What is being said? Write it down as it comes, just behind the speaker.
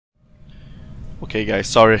Okay, guys,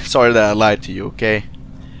 sorry that I lied to you. Okay,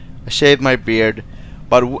 I shaved my beard,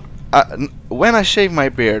 but when I shave my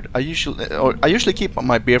beard, I usually keep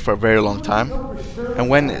my beard for a very long time, and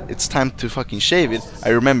when it's time to fucking shave it, I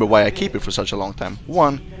remember why I keep it for such a long time.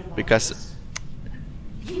 One, because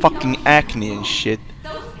fucking acne and shit,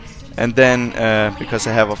 and then because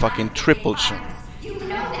I have a fucking triple chin.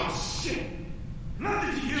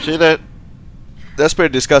 See that? That's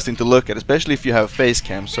pretty disgusting to look at, especially if you have a face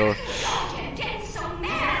cam. So,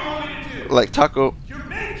 like Taco,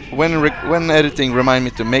 when editing, remind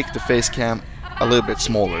me to make the face cam a little bit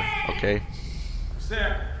smaller. Okay.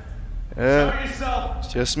 It's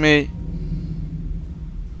just me.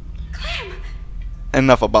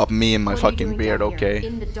 Enough about me and my fucking beard, okay?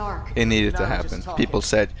 It needed to happen. People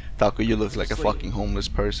said, Taco, you look like a fucking homeless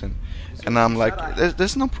person. And I'm like,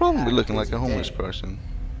 there's no problem with looking like a homeless person.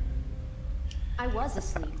 I was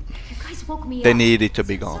asleep. You guys woke me up. They needed it to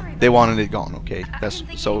be gone. They wanted it gone, okay? That's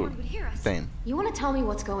so thin. You want to tell me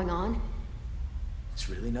what's going on? It's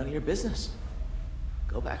really none of your business.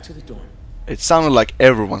 Go back to the dorm. It sounded like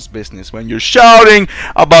everyone's business when you're shouting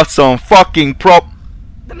about some fucking prop.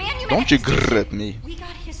 Don't you grr at me. We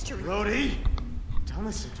got history. Brody! Don't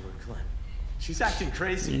listen to her, Clint. She's acting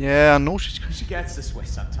crazy. Yeah, I know she's crazy. She gets this way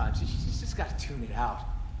sometimes. She's just gotta tune it out.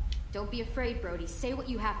 Don't be afraid, Brody. Say what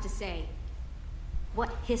you have to say. What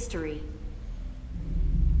history?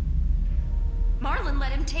 Marlon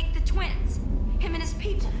let him take the twins. Him and his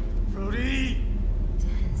people. Brody!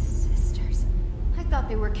 10 sisters. I thought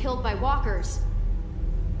they were killed by walkers.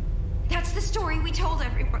 That's the story we told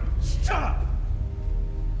everyone. Shut up!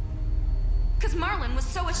 Because Marlon was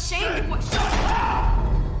so ashamed of what...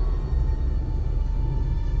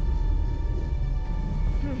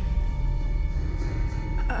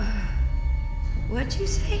 What'd you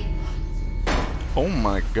say? Oh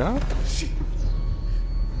my god.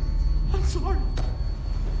 I'm sorry.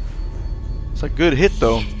 It's a good hit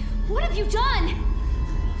though. What have you done?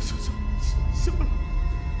 Sorry.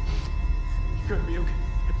 You're gonna be okay.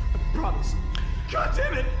 I promise. God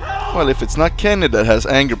damn it! Help! Well, if it's not Kenny that has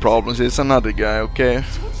anger problems, it's another guy, okay? I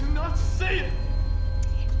told you not to say it.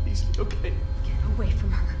 Please be okay. Get away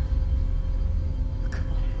from her. Come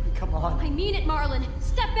on, Brody, come on. I mean it, Marlon.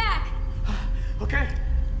 Step back. Okay.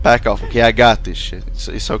 Back off, okay? I got this shit.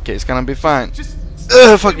 It's okay. It's gonna be fine. Just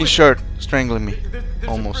Fucking shirt strangling me. There's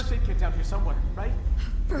Almost. a first aid kit down here somewhere, right?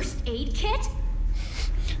 First aid kit?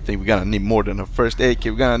 I think we're gonna need more than a first aid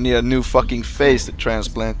kit. We're gonna need a new fucking face to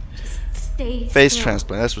transplant. Stay Face still.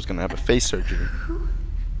 transplant. That's what's gonna have a face surgery.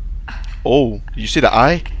 Oh, you see the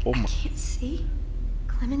eye? Oh my. Can't see.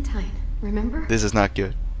 Clementine, remember? This is not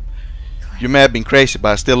good. You may have been crazy,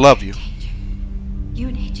 but I still love you. You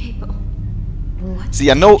and AJ both. What? See,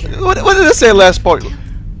 I know. What did I say last part?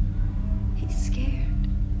 He's scared.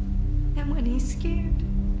 And when he's scared,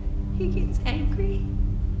 he gets angry.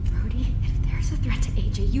 Brody, if there's a threat to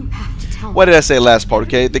AJ, you have to tell me. What did I say last part?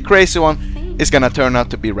 Okay, the crazy one is gonna turn out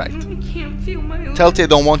to be right. I can't feel my own. Telltale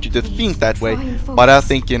don't want you to think that way, but I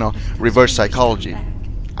think, you know, reverse psychology.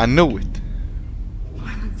 I knew it.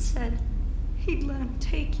 Marlon said he'd let him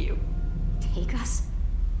take you Take us?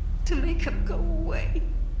 to make him go away.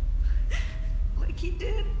 Like he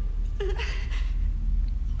did.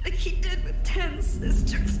 Like he did with 10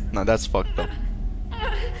 sisters. Now that's fucked up.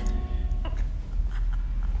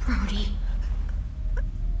 Brody.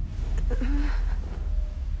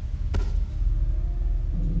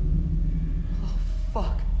 Oh,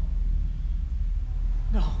 fuck.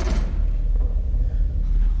 No. Oh,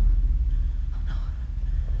 no.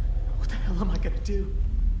 What the hell am I gonna do?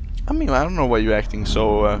 I mean, I don't know why you're acting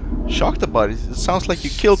so shocked about it. It sounds like you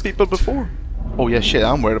killed people before. Oh yeah, shit,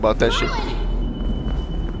 I'm worried about that shit.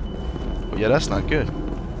 Oh yeah, that's not good.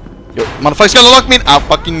 Yo, motherfucker's gonna lock me in. I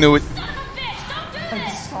fucking knew it.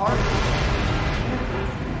 I'm sorry.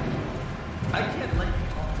 I can't let you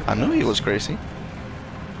talk to me. I knew he was crazy.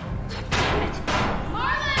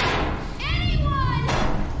 Marlon! Anyone!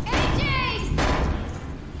 AJ!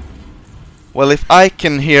 Well, if I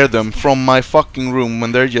can hear them from my fucking room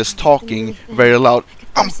when they're just talking very loud,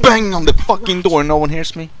 I'm banging on the fucking door. No one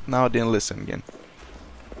hears me. Now I didn't listen again.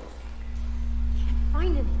 Can't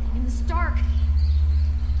find anything in this dark.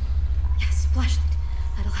 Yes, flashlight.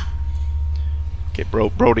 That'll help. Okay,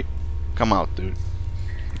 Brody, come out, dude.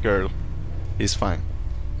 Girl, he's fine.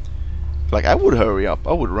 Like, I would hurry up.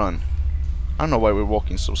 I would run. I don't know why we're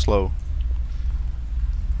walking so slow.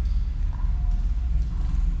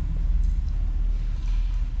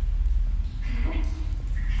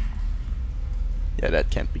 Yeah,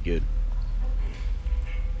 that can't be good.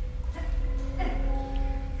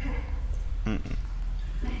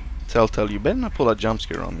 Telltale, you better not pull a jump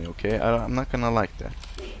scare on me, okay? I'm not gonna like that.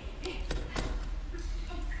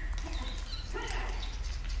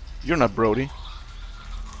 You're not Brody.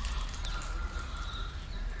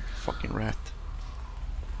 Fucking rat.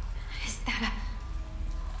 Is that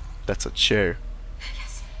That's a chair.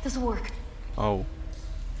 Yes, this'll work. Oh.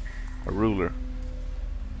 A ruler.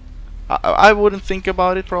 I wouldn't think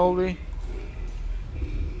about it, probably.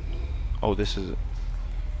 Oh, this is it.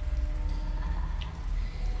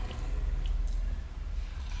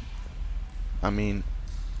 I mean,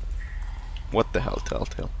 what the hell,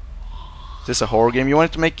 Telltale? Is this a horror game? You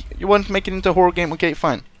want to make it into a horror game? Okay,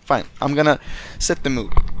 fine, fine. I'm gonna set the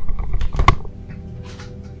mood.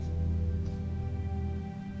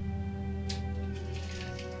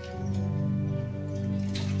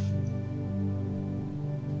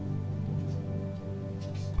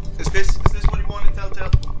 Is this what you wanted,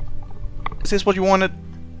 Telltale? Is this what you wanted?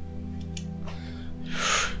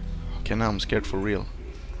 Okay, now I'm scared for real.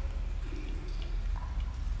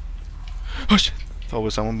 Oh shit! Thought there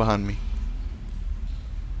was someone behind me.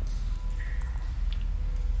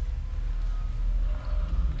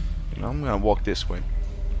 You know, I'm gonna walk this way.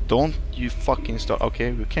 Don't you fucking start.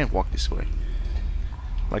 Okay, we can't walk this way.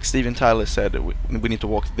 Like Steven Tyler said, we need to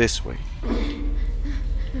walk this way.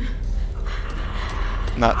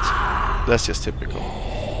 Not. That's just typical.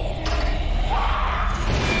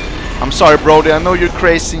 I'm sorry, Brody. I know you're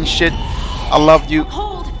crazy and shit. I love you.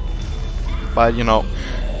 But you know,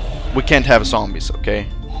 we can't have zombies, okay?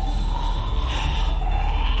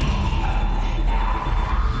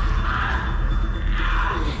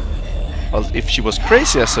 Well, if she was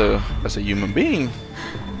crazy as a human being,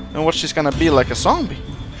 then what's she's gonna be like a zombie?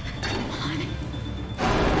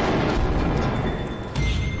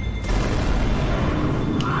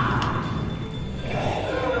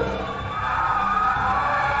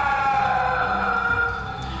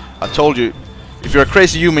 I told you, if you're a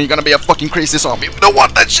crazy human, you're gonna be a fucking crazy zombie. We don't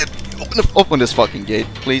want that shit. Open this fucking gate,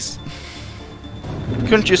 please.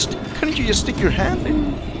 Couldn't you just stick your hand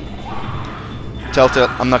in? Telltale,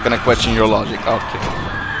 I'm not gonna question your logic. Okay.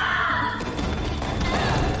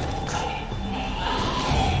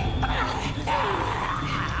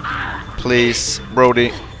 Please,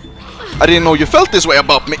 Brody. I didn't know you felt this way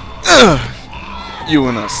about me. Ugh. You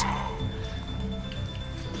and us.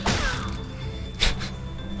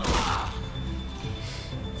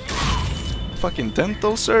 Fucking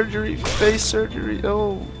dental surgery, face surgery,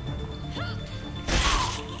 oh.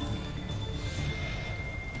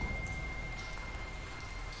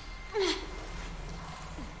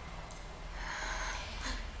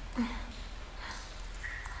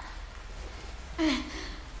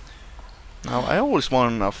 Now I always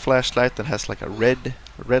want a flashlight that has like a red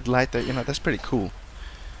light that, you know, that's pretty cool.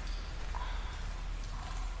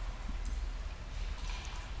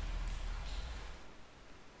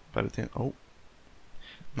 But it didn't. Oh.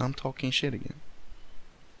 Now I'm talking shit again.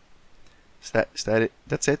 Is that it?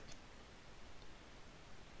 That's it?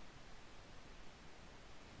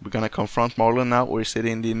 We're gonna confront Marlon now, or is it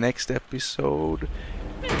in the next episode?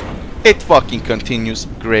 It fucking continues.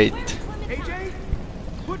 Great. AJ,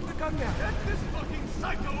 put the gun down. Get this fucking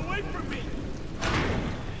psycho away from me.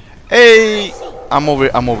 Hey, I'm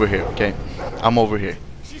over here. Okay, I'm over here.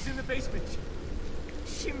 She's in the basement.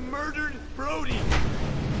 She murdered Brody.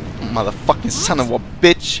 Motherfucking son of a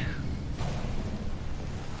bitch.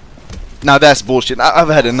 Now that's bullshit. I've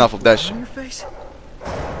had enough of that shit. On your face.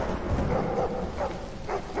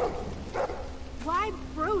 Why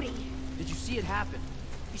Brody? Did you see it happen?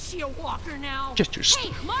 Is she a walker now? Just your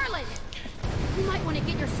Hey, Marlon! You might want to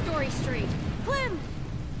get your story straight. Clem!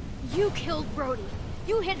 You killed Brody.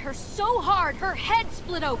 You hit her so hard, her head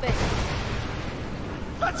split open.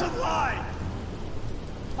 That's a lie!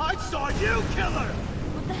 I saw you kill her!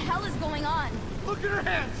 What the hell is going on? Look at her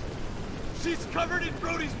hands! She's covered in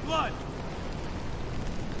Brody's blood!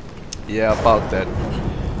 Yeah, about that.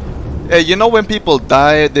 Hey, you know when people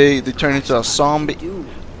die, they turn into a zombie?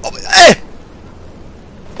 Oh, eh!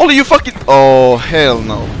 Only you fucking... Oh, hell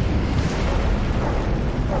no.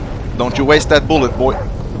 Don't you waste that bullet, boy.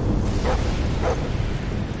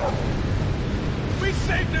 We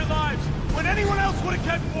saved their lives when anyone else would have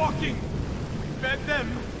kept walking! We fed them,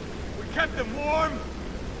 we kept them warm,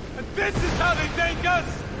 and this is how they thank us!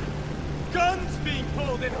 Guns being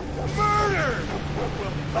pulled and murder!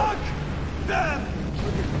 Well, fuck them!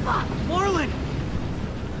 Fuck, Marlon!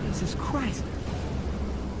 Jesus Christ.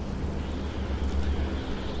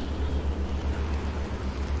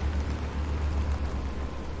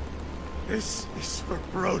 This is for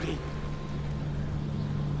Brody.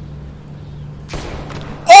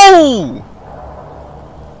 Oh!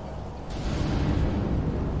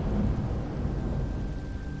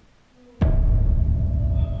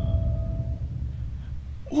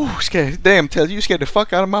 Ooh, scared. Damn, Tel, you scared the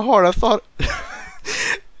fuck out of my heart. I thought...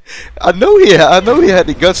 I know he had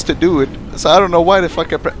the guts to do it. So I don't know why the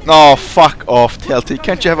fuck I no, fuck off, Telltale.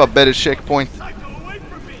 Can't you have a better checkpoint?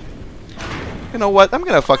 You know what? I'm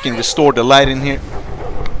gonna fucking restore the light in here.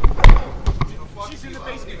 She's in the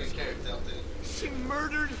basement. She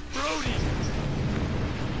murdered Brody.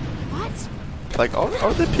 What? Like,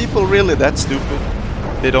 are the people really that stupid?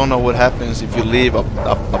 They don't know what happens if you leave a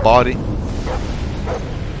body.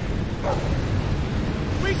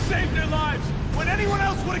 We saved their lives when anyone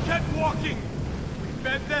else would have kept walking. We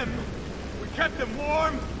fed them, we kept them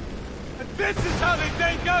warm, and this is how they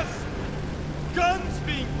thank us. Guns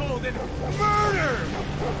being pulled and murder.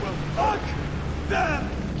 Well, fuck them.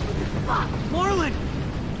 Fuck, Marlon.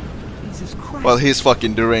 Jesus Christ. Well, he's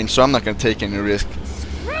fucking deranged, so I'm not gonna take any risk.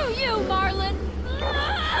 Screw you, Marlon!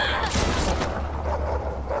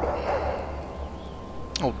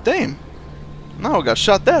 Oh, damn. Now I got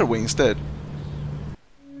shot that way instead.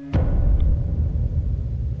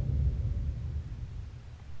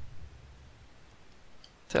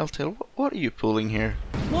 Telltale, what are you pulling here?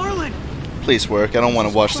 Marlon! Please work, I don't want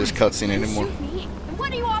to watch this cutscene You anymore. shoot me? And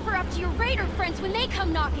what do you offer up to your raider friends when they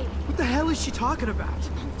come knocking? What the hell is she talking about?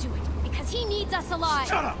 Won't do it, because he needs us alive.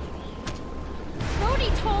 Shut up. Brody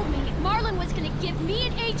told me Marlon was gonna give me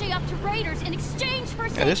and AJ up to raiders in exchange for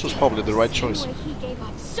safety. Yeah, this was probably the right choice. Same way he gave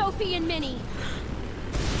up Sophie and Minnie.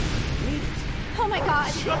 Oh my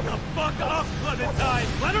god. Shut the fuck up, Clementine.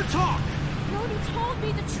 Let her talk. Brody told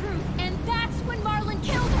me the truth, and that's when Marlon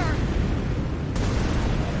killed her.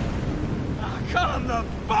 Come the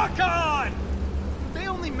fuck on! They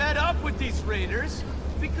only met up with these raiders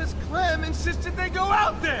because Clem insisted they go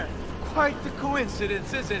out there. Quite the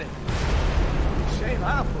coincidence, isn't it? Shame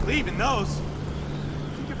I don't believe in those.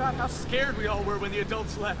 Think about how scared we all were when the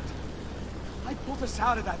adults left. I pulled us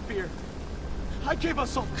out of that fear. I gave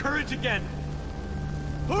us all courage again.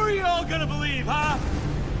 Who are you all gonna believe, huh?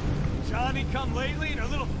 Johnny come lately and her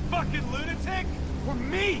little fucking lunatic? Or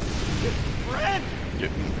me, your friend?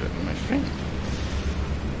 My friend.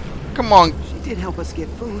 Come on. She did help us get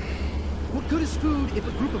food. What good is food if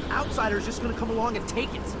a group of outsiders just gonna come along and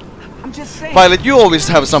take it? I'm just saying. Violet, you always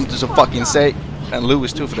have something to fucking say. And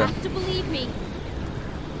Lewis too for You them. have to believe me.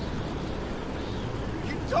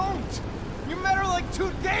 You don't! You met her like 2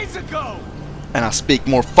 days ago! And I speak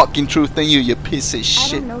more fucking truth than you piece of I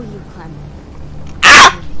shit. don't know you, Clem.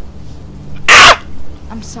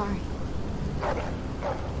 I'm sorry.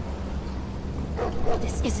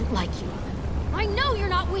 This isn't like you. I know you're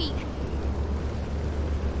not weak.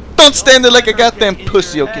 Don't stand there like a goddamn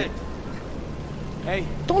pussy, okay? Hey,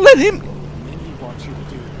 Don't let him. Minnie wants you to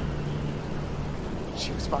do.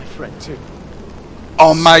 She was my friend too.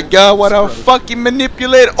 Oh my god, what a fucking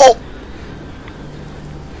manipulator. Oh!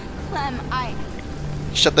 Clem,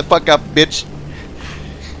 Shut the fuck up, bitch.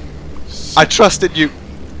 I trusted you.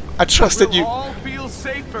 I trusted We'll you. all feel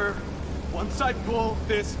safer once I pull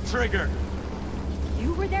this trigger.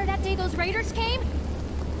 you were there that day those raiders came?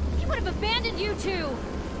 He would have abandoned you too.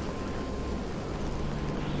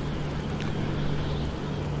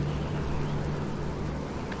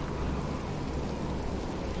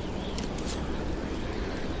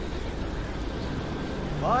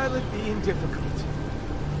 Violet being difficult.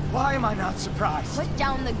 Why am I not surprised? Put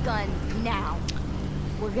down the gun now.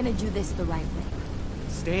 We're gonna do this the right way.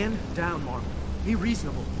 Stand down, Marlon. Be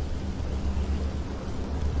reasonable.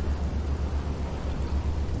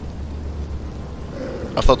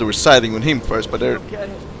 I thought they were siding with him first, but You they're... don't get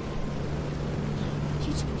it.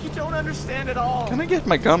 You don't understand at all. Can I get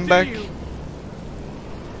my gun Do back? you?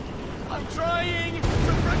 I'm trying to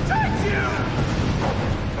protect you!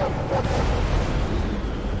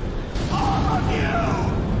 All of you!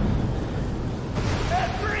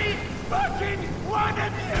 Every fucking one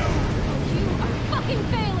of you! You are fucking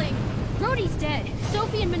failing. Brody's dead.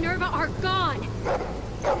 Sophie and Minerva are gone.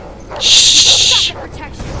 Shh. Got the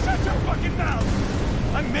protection. Shut your fucking mouth!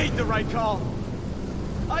 I made the right call.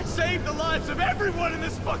 I saved the lives of everyone in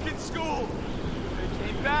this fucking school. If they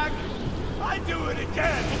came back, I'd do it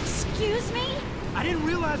again. Excuse me? I didn't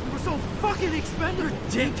realize we were so fucking expendable.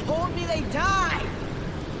 Dick told me they died.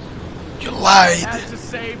 You I lied. had to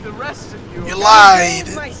save the rest of you. You okay?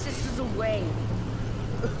 lied. My sister's away.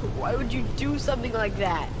 Why would you do something like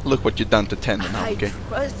that? Look what you done to Tender now, I okay?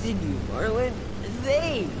 trusted you, Marlon.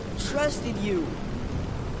 They trusted you.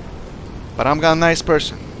 But I'm a nice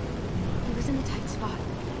person. He was in a tight spot.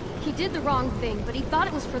 He did the wrong thing, but he thought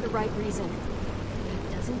it was for the right reason.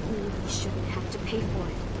 That doesn't mean he shouldn't have to pay for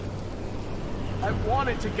it. I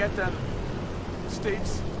wanted to get them. Stage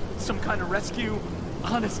some kind of rescue.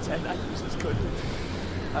 Honest, Ted, I just couldn't.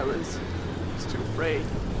 I was was too afraid.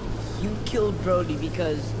 You killed Brody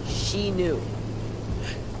because she knew.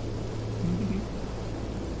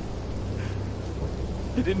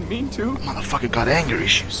 I didn't mean to. Motherfucker got anger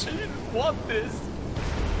issues. I didn't want this.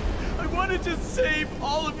 I wanted to save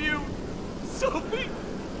all of you. Sophie,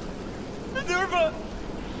 Minerva.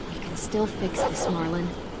 We can still fix this, Marlon.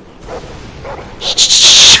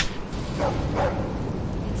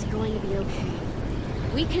 It's going to be okay.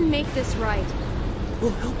 We can make this right.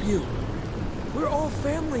 We'll help you. We're all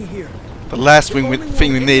family here. The last thing we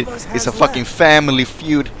need is a fucking family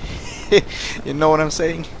feud. You know what I'm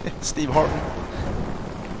saying? Steve Harvey.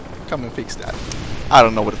 Come and fix that. I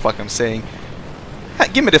don't know what the fuck I'm saying. Hey,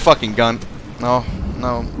 give me the fucking gun. No,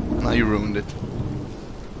 you ruined it.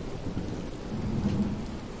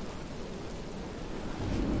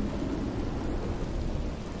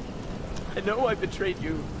 I know I betrayed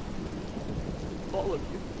you. All of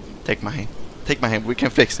you. Take my hand. Take my hand. We can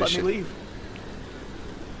fix this shit. Let me leave.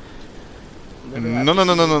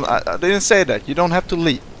 No. I didn't say that. You don't have to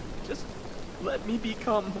leave. Just let me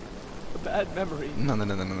become a bad memory. No.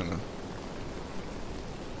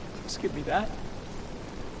 Just give me that.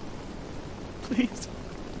 Please.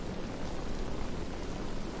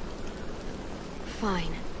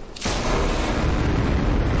 Fine.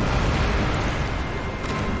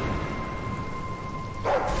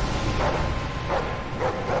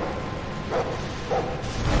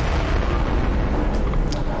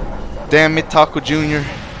 Damn it, Taco Jr.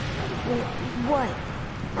 What?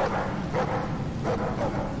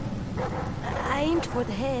 I aimed for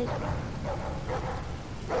the head.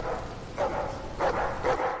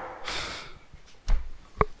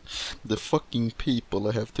 The fucking people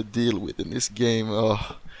I have to deal with in this game.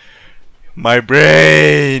 Oh, my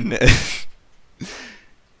brain.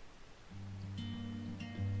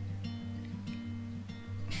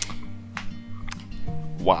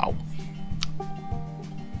 Wow.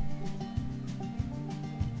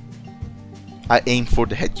 I aimed for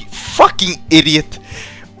the head, you fucking idiot!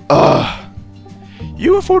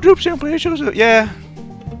 You and 4 troops and player shows up, yeah.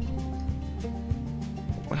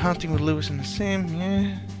 When hunting with Lewis and the Sim,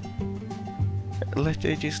 yeah. Let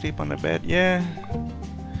AJ sleep on the bed, yeah.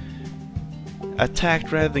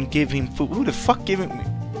 Attacked rather than give him food. Who the fuck gave him?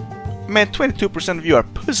 Man, 22% of you are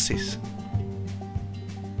pussies.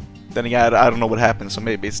 Then again, I don't know what happened, so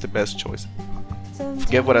maybe it's the best choice.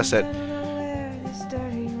 Forget what I said.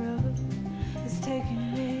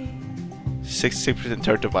 66%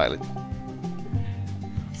 turn to violet.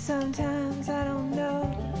 Sometimes I don't know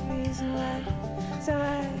the reason why, so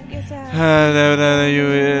I guess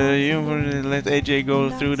You let AJ go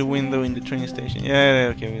through the window in the train station.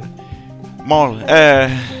 Yeah, okay. Marlon,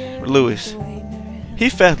 Lewis. He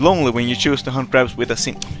felt lonely when you chose to hunt rabbits with a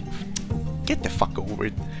sim. Get the fuck over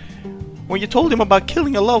it. When you told him about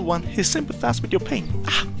killing a loved one, he sympathized with your pain.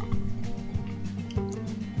 Ah.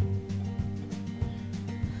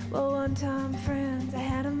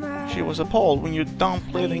 She was appalled when you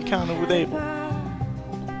downplayed the encounter with Abel.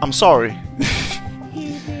 I'm sorry.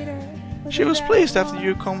 She was pleased after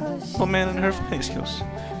you complimented her fighting skills.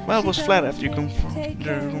 Well, was flat after you comforted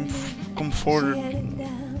her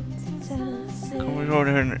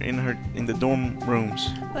in the dorm rooms.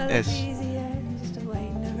 Yes.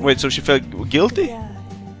 Wait, so she felt guilty?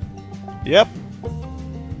 Yep.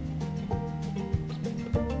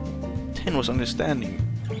 10 was understanding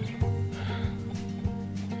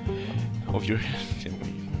of your.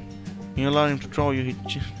 You allowed him to draw you, he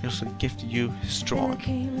just gifted you his straw.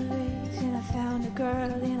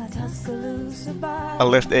 I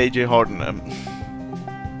left AJ Harden.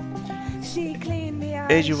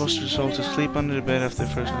 AJ was resolved to sleep under the bed after the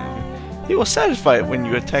first night. He was satisfied when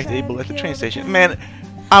you attacked Abel at the train station. Man,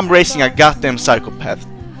 I'm raising a goddamn psychopath.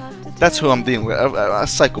 That's who I'm dealing with, a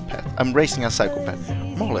psychopath. I'm raising a psychopath.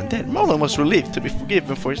 Marlon dead. Marlon was relieved to be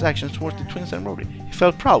forgiven for his actions towards the twins and Brody. He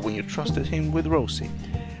felt proud when you trusted him with Rosie.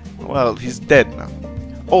 Well, he's dead now.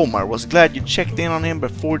 Omar was glad you checked in on him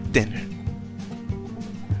before dinner.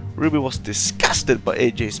 Ruby was disgusted by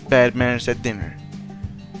AJ's bad manners at dinner.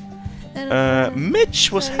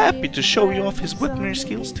 Mitch was happy to show you off his weaponry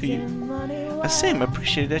skills to you. Sam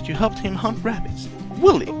appreciated that you helped him hunt rabbits.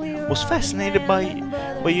 Willie was fascinated by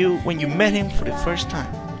you when you met him for the first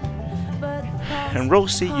time. And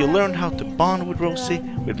Rosie, you learned how to bond with Rosie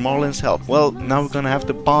with Marlon's help. Well, now we're gonna have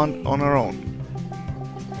to bond on our own.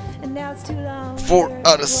 4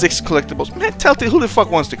 out of 6 collectibles. Man, Telltale, who the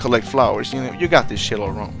fuck wants to collect flowers? You know, you got this shit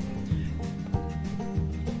all wrong.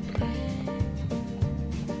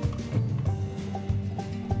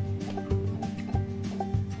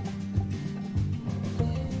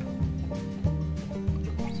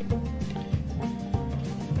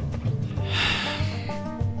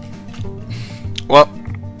 well,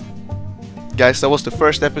 guys, that was the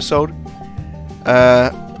first episode.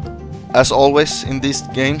 As always in these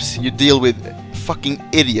games, you deal with fucking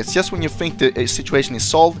idiots. Just when you think the situation is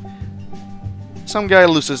solved, some guy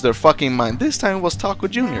loses their fucking mind. This time it was Taco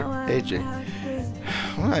Jr. AJ.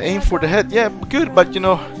 Well, I aimed for the head. Yeah, good, but you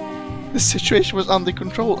know, the situation was under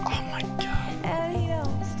control. Oh my god.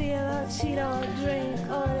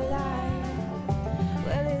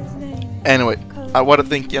 Anyway, what I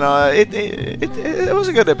think, you know, it was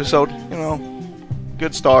a good episode. You know,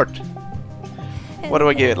 good start. What do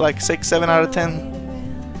I give it? Like 6, 7 out of 10.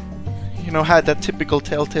 You know, had that typical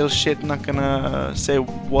Telltale shit. Not gonna say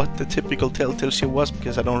what the typical Telltale shit was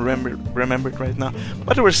because I don't remember it right now.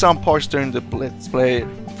 But there were some parts during the Let's Play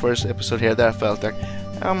first episode here that I felt like,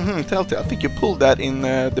 Telltale. I think you pulled that in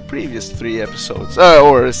the previous 3 episodes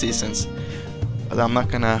or seasons. But I'm not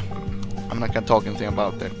gonna talk anything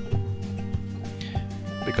about that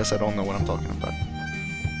because I don't know what I'm talking about.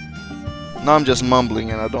 Now I'm just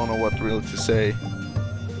mumbling and I don't know what really to say.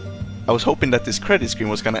 I was hoping that this credit screen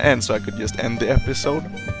was gonna end so I could just end the episode,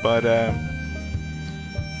 but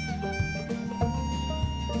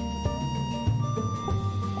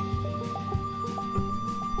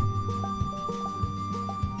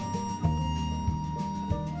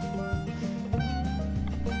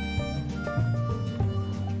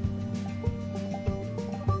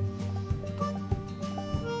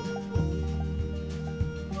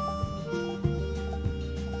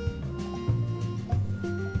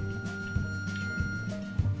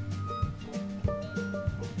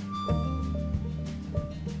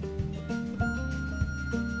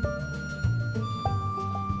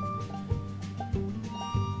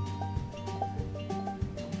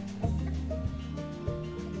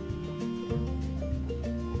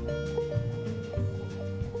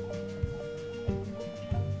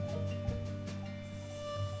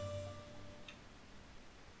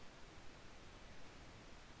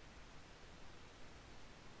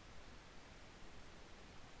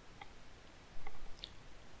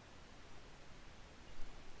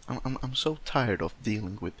I'm so tired of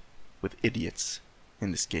dealing with idiots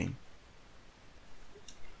in this game.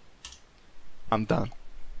 I'm done.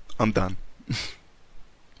 I'm done.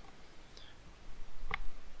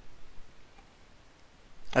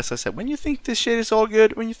 As I said, when you think this shit is all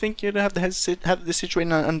good, when you think you have the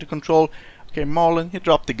situation under control, okay, Marlon, you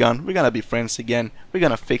dropped the gun. We're gonna be friends again. We're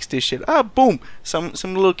gonna fix this shit. Ah, boom! Some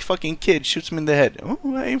little fucking kid shoots me in the head.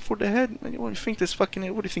 Oh, I aim for the head. What do you think this fucking?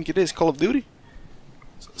 What do you think it is? Call of Duty?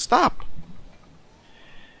 Stop.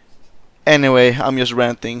 Anyway, I'm just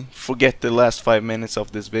ranting. Forget the last 5 minutes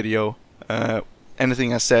of this video.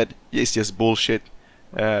 Anything I said is just bullshit.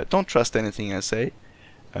 Don't trust anything I say.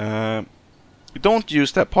 Don't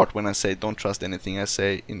use that part when I say don't trust anything I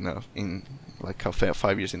say in like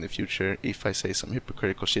 5 years in the future if I say some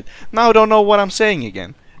hypocritical shit. Now I don't know what I'm saying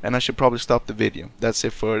again, and I should probably stop the video. That's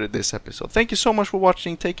it for this episode. Thank you so much for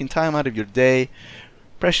watching, taking time out of your day,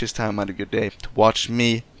 precious time out of your day, to watch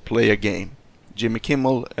me play a game. Jimmy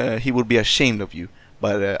Kimmel, he would be ashamed of you,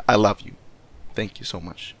 but I love you. Thank you so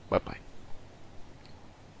much. Bye bye.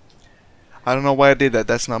 I don't know why I did that.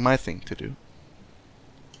 That's not my thing to do.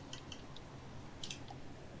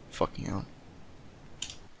 Fucking hell.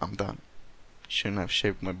 I'm done. Shouldn't have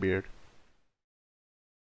shaved my beard.